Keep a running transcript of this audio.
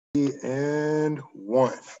And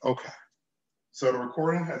one. Okay. So the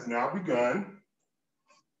recording has now begun.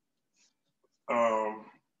 Oh,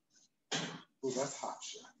 that's hot,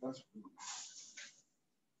 Chef. That's rude.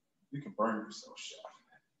 You can burn yourself, Chef.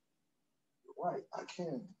 You're right. I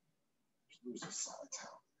can lose a side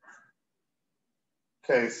towel.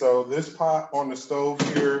 Okay, so this pot on the stove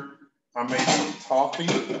here, I made some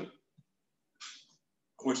toffee,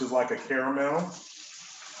 which is like a caramel.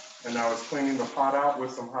 And I was cleaning the pot out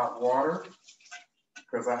with some hot water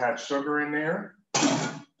because I had sugar in there.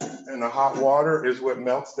 And the hot water is what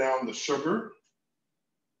melts down the sugar.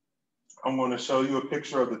 I'm going to show you a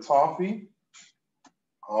picture of the toffee.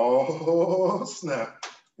 Oh, snap.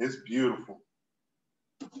 It's beautiful.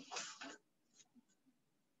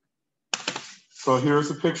 So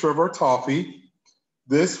here's a picture of our toffee.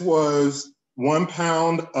 This was 1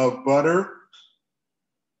 pound of butter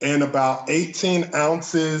and about 18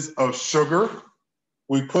 ounces of sugar.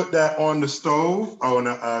 We put that on the stove. Oh, and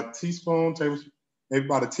a teaspoon, tablespoon, maybe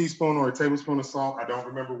about a teaspoon or a tablespoon of salt. I don't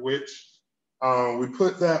remember which. We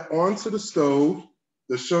put that onto the stove,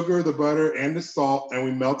 the sugar, the butter, and the salt, and we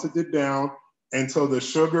melted it down until the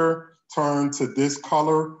sugar turned to this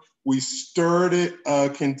color. We stirred it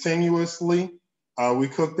continuously. We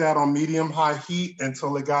cooked that on medium-high heat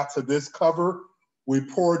until it got to this cover. We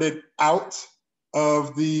poured it out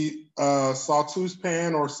of the sauteuse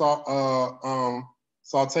pan or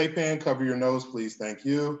saute pan. Cover your nose, please. Thank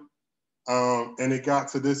you. And it got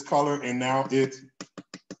to this color, and now it's,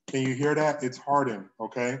 can you hear that? It's hardened,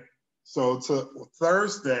 okay? So to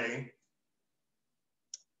Thursday,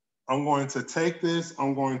 I'm going to take this,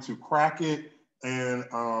 I'm going to crack it, and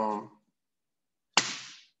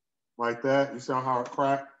like that. You see how it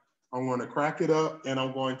cracked? I'm going to crack it up, and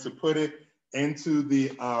I'm going to put it into the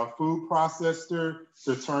food processor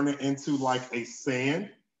to turn it into like a sand.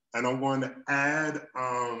 And I'm going to add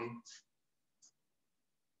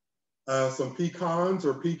some pecans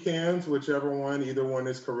or pecans, whichever one, either one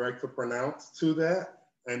is correct to pronounce, to that.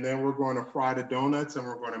 And then we're going to fry the donuts and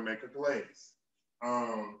we're going to make a glaze.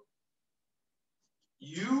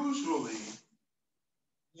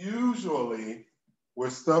 Usually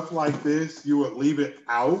with stuff like this, you would leave it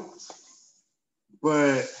out,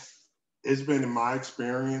 but it's been in my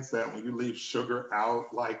experience that when you leave sugar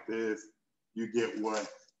out like this, you get what?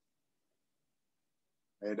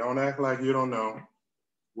 Hey, don't act like you don't know.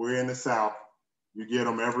 We're in the South. You get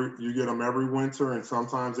them every winter and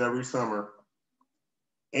sometimes every summer.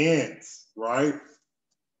 Ants, right?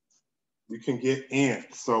 You can get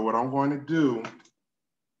ants. So what I'm going to do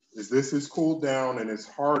is this is cooled down and it's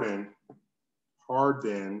hardened.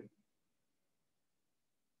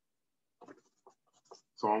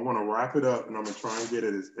 So I'm going to wrap it up and I'm going to try and get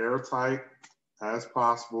it as airtight as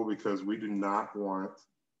possible because we do not want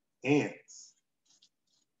ants.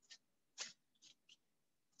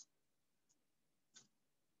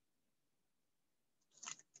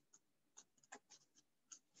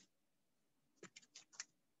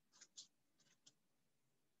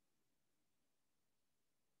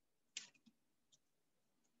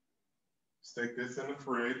 Stick this in the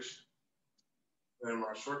fridge, in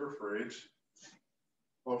my sugar fridge.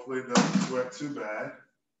 Hopefully it doesn't sweat too bad.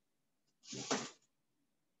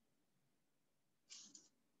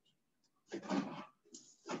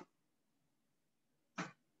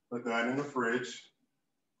 Put that in the fridge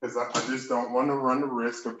because I just don't want to run the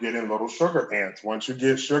risk of getting little sugar ants. Once you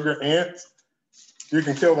get sugar ants, you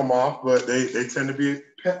can kill them off, but they tend to be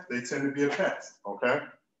a pest, okay?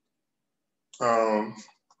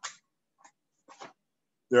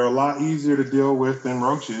 They're a lot easier to deal with than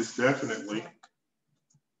roaches, definitely.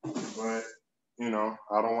 But, you know,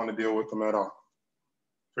 I don't want to deal with them at all.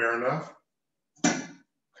 Fair enough?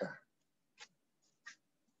 Okay.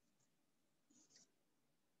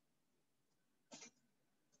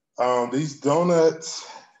 These donuts,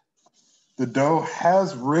 the dough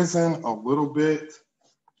has risen a little bit,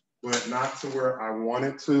 but not to where I want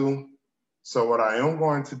it to. So what I am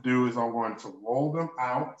going to do is I'm going to roll them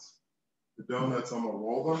out. The donuts, I'm gonna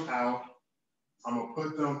roll them out. I'm gonna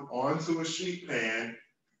put them onto a sheet pan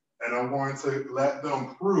and I'm going to let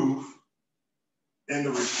them proof in the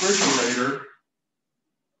refrigerator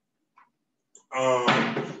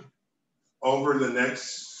over the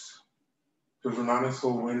next, because we're not in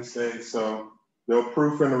school Wednesday, so they'll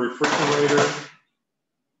proof in the refrigerator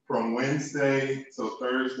from Wednesday till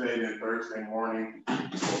Thursday, then Thursday morning,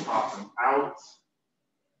 we'll pop them out.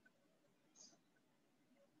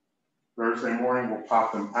 Thursday morning, we'll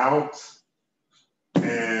pop them out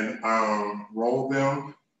and roll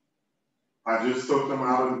them. I just took them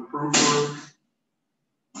out of the proofer.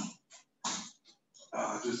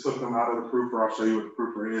 Just took them out of the proofer. I'll show you what the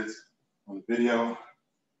proofer is on the video.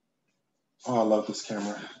 Oh, I love this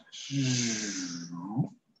camera.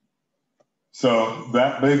 So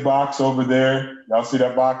that big box over there, y'all see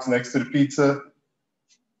that box next to the pizza?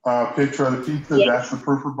 Picture of the pizza, yes. That's the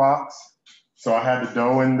proofer box. So I had the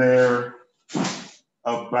dough in there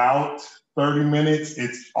about 30 minutes.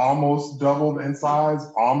 It's almost doubled in size,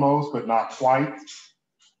 almost, but not quite.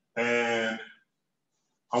 And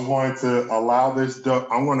I'm going to allow this dough,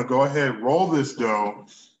 I'm going to go ahead and roll this dough,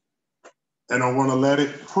 and I want to let it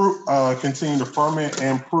continue to ferment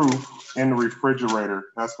and proof in the refrigerator.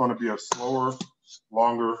 That's going to be a slower,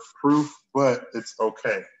 longer proof, but it's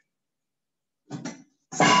okay. All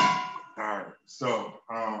right, so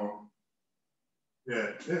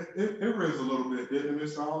yeah, it raised a little bit, didn't it,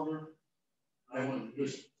 Mr. Oliver?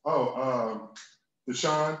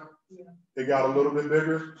 Deshaun, yeah. It got a little bit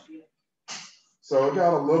bigger. Yeah. So it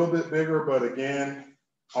got a little bit bigger, but again,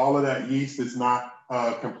 all of that yeast is not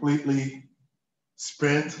completely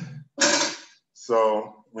spent.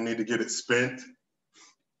 So we need to get it spent.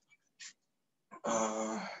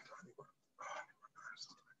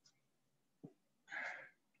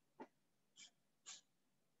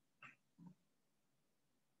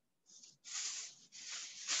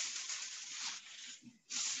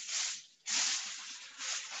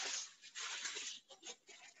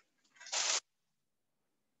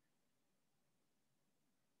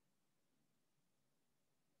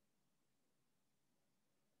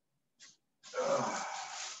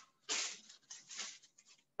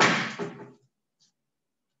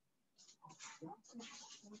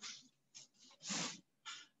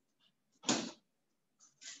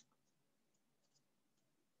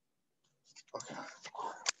 Okay.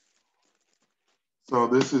 So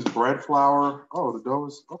this is bread flour. Oh, the dough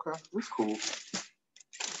is, okay, that's cool.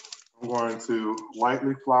 I'm going to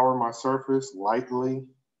lightly flour my surface, lightly,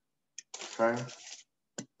 okay?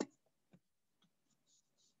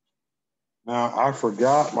 Now, I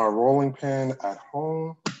forgot my rolling pin at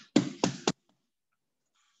home.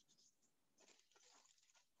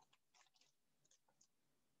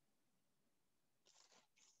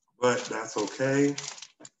 But that's okay,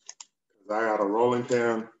 because I got a rolling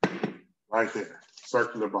pin right there,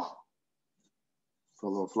 circular bottle. Put a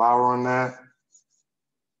little flour on that.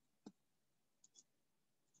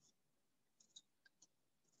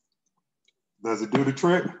 Does it do the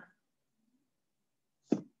trick?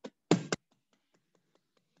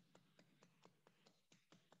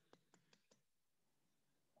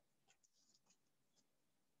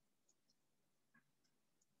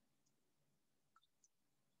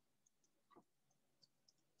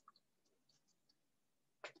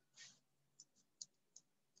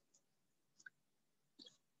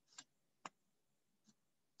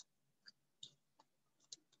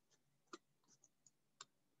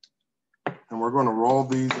 And we're going to roll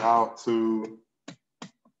these out to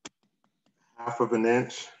 1/2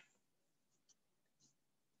 inch.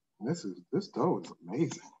 This dough is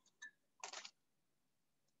amazing.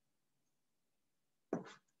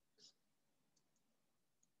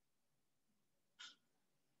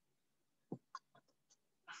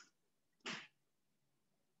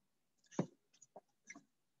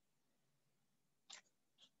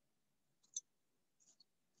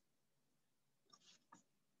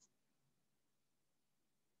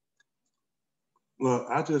 Look,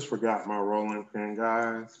 I just forgot my rolling pin,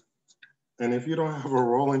 guys. And if you don't have a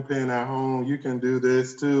rolling pin at home, you can do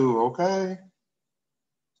this too, okay?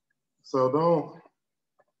 So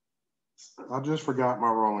I just forgot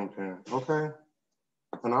my rolling pin, okay?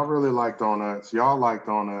 And I really like donuts. Y'all like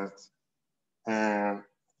donuts. And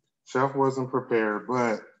Chef wasn't prepared,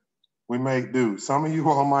 but we make do. Some of you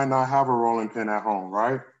all might not have a rolling pin at home,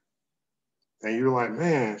 right? And you're like,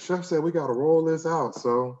 man, Chef said we gotta roll this out.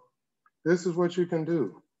 So this is what you can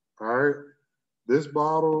do, all right? This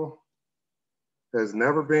bottle has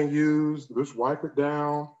never been used. Just wipe it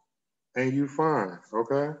down and you fine,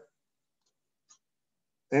 okay?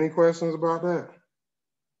 Any questions about that?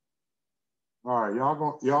 All right,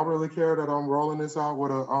 y'all really care that I'm rolling this out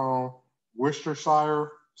with a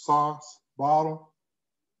Worcestershire sauce bottle?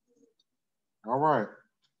 All right.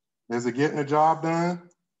 Is it getting the job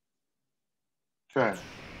done? Okay.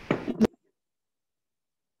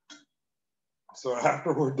 So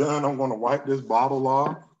after we're done, I'm gonna wipe this bottle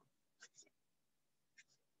off.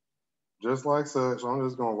 Just like such, I'm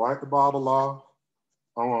just gonna wipe the bottle off.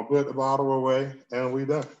 I'm gonna put the bottle away and we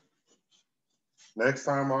done. Next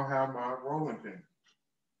time I'll have my rolling pin.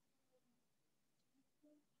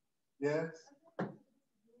 Yes?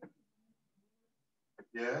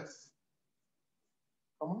 Yes?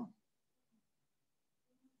 Come on.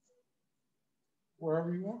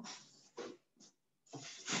 wherever you want.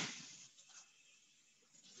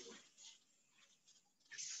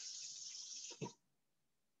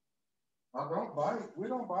 I don't bite. We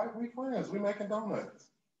don't bite. We friends. We making donuts.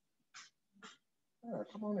 Yeah,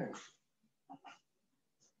 come on in.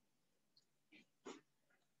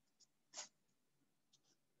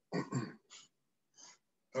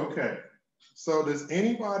 Okay. So does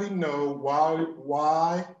anybody know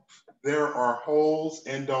why there are holes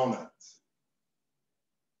in donuts?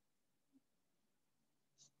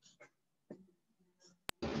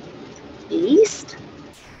 Yeast?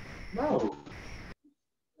 No.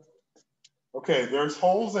 Okay, there's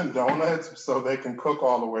holes in donuts so they can cook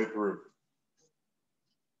all the way through.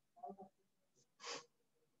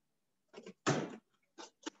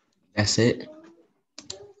 That's it.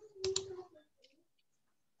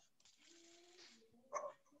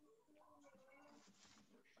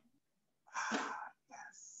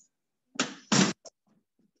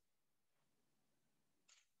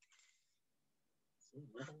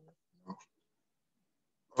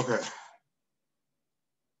 Okay.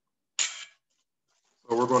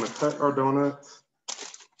 So we're going to cut our donuts.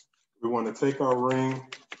 We want to take our ring,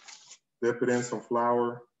 dip it in some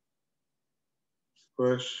flour,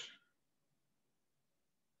 push,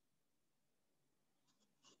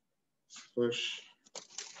 push.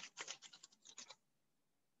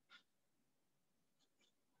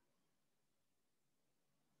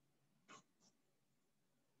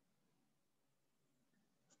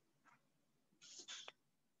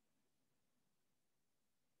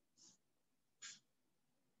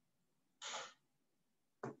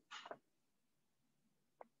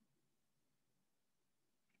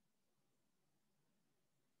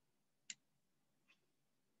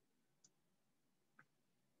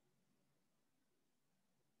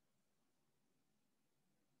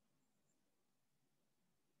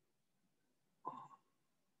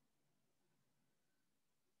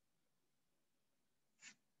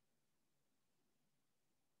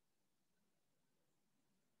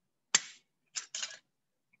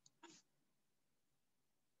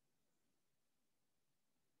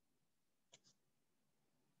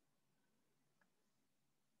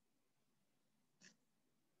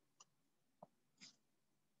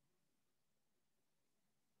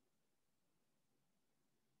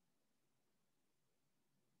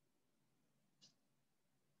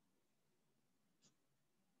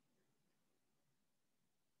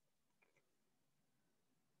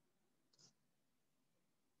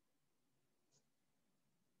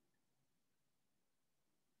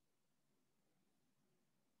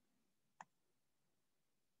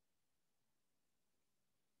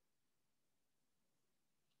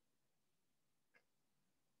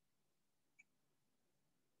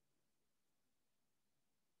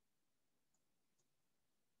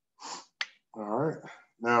 All right.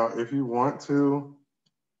 Now, if you want to,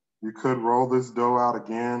 you could roll this dough out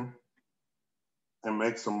again and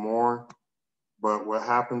make some more. But what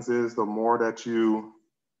happens is the more that you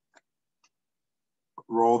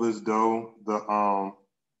roll this dough, the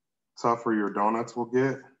tougher your donuts will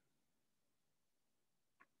get.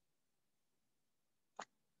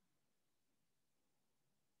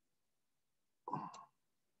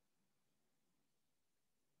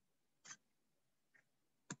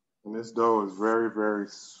 And this dough is very, very,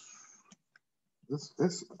 this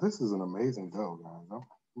is an amazing dough, guys.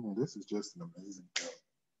 I mean, this is just an amazing dough.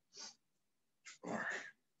 All right.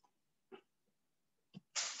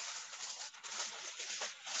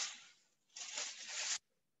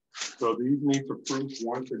 So these need to proof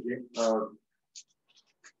once again.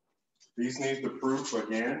 These need to proof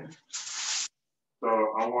again. So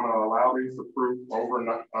I want to allow these to proof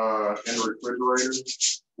overnight in the refrigerator,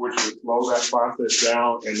 which will slow that process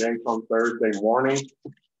down. And then come Thursday morning,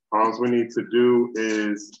 all we need to do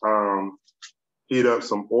is heat up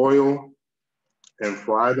some oil and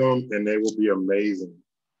fry them, and they will be amazing.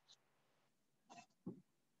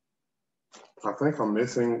 I think I'm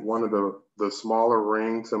missing one of the smaller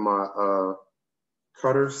ring to my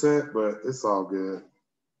cutter set, but it's all good.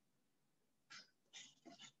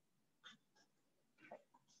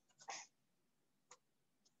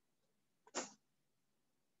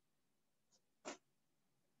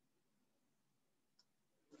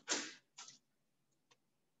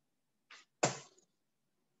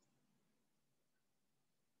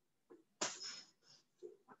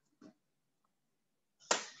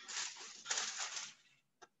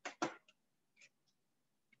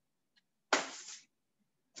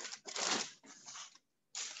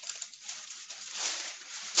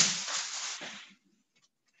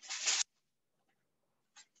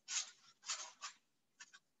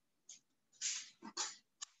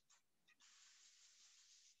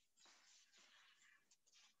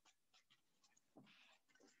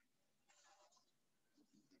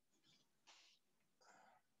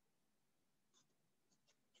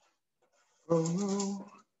 Oh no.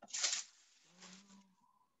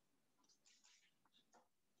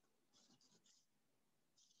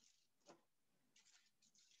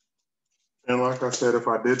 And like I said, if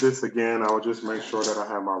I did this again, I would just make sure that I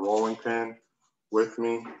have my rolling pin with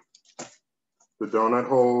me. The donut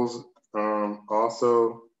holes,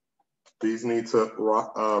 also, these need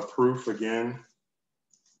to proof again,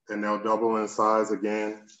 and they'll double in size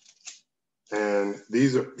again. And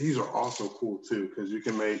these are also cool too, because you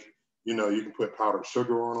can make, you can put powdered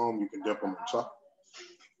sugar on them. You can dip them in chocolate.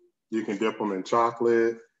 You can dip them in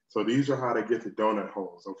chocolate. So these are how to get the donut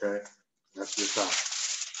holes. Okay, that's just how.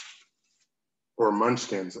 Or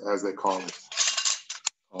munchkins, as they call it.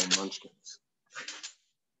 Munchkins.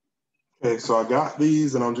 Okay, so I got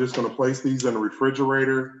these, and I'm just going to place these in the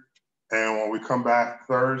refrigerator. And when we come back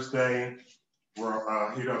Thursday,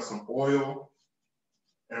 we'll heat up some oil,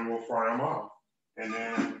 and we'll fry them off. And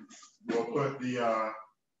then we'll put the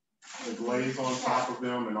glaze on top of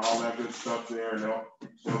them and all that good stuff there, and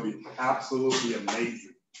they'll be absolutely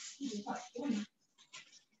amazing.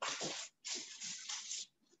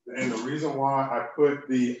 And the reason why I put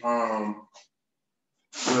the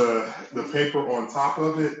paper on top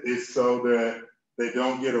of it is so that they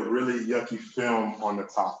don't get a really yucky film on the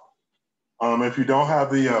top. If you don't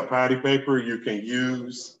have the patty paper, you can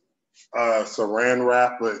use saran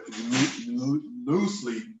wrap, but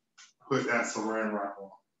loosely put that saran wrap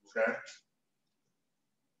on, okay?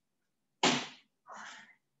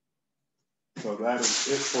 So that is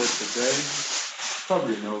it for today.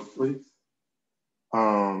 Cover your nose, please.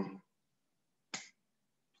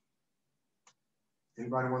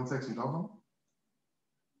 Anybody want to take some dough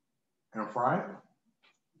and fry it?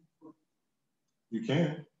 You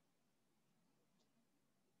can.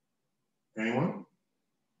 Anyone?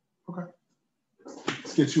 Okay.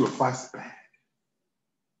 Let's get you a plastic bag.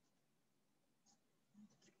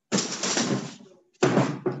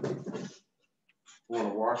 I'm gonna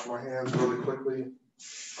wash my hands really quickly.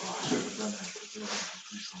 Oh, I should have done that.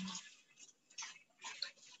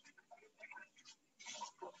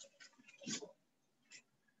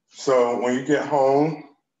 So when you get home,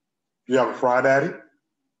 you have a fry daddy?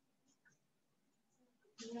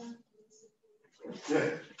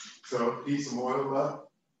 Yeah. So heat some oil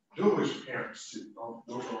up. Do it with your parents too. Don't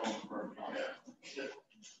go home for yeah.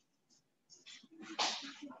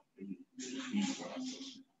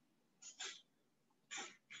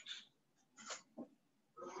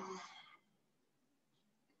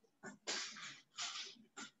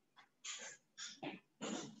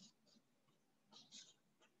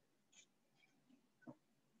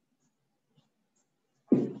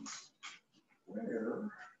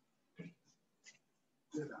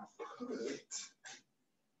 Where did I put it?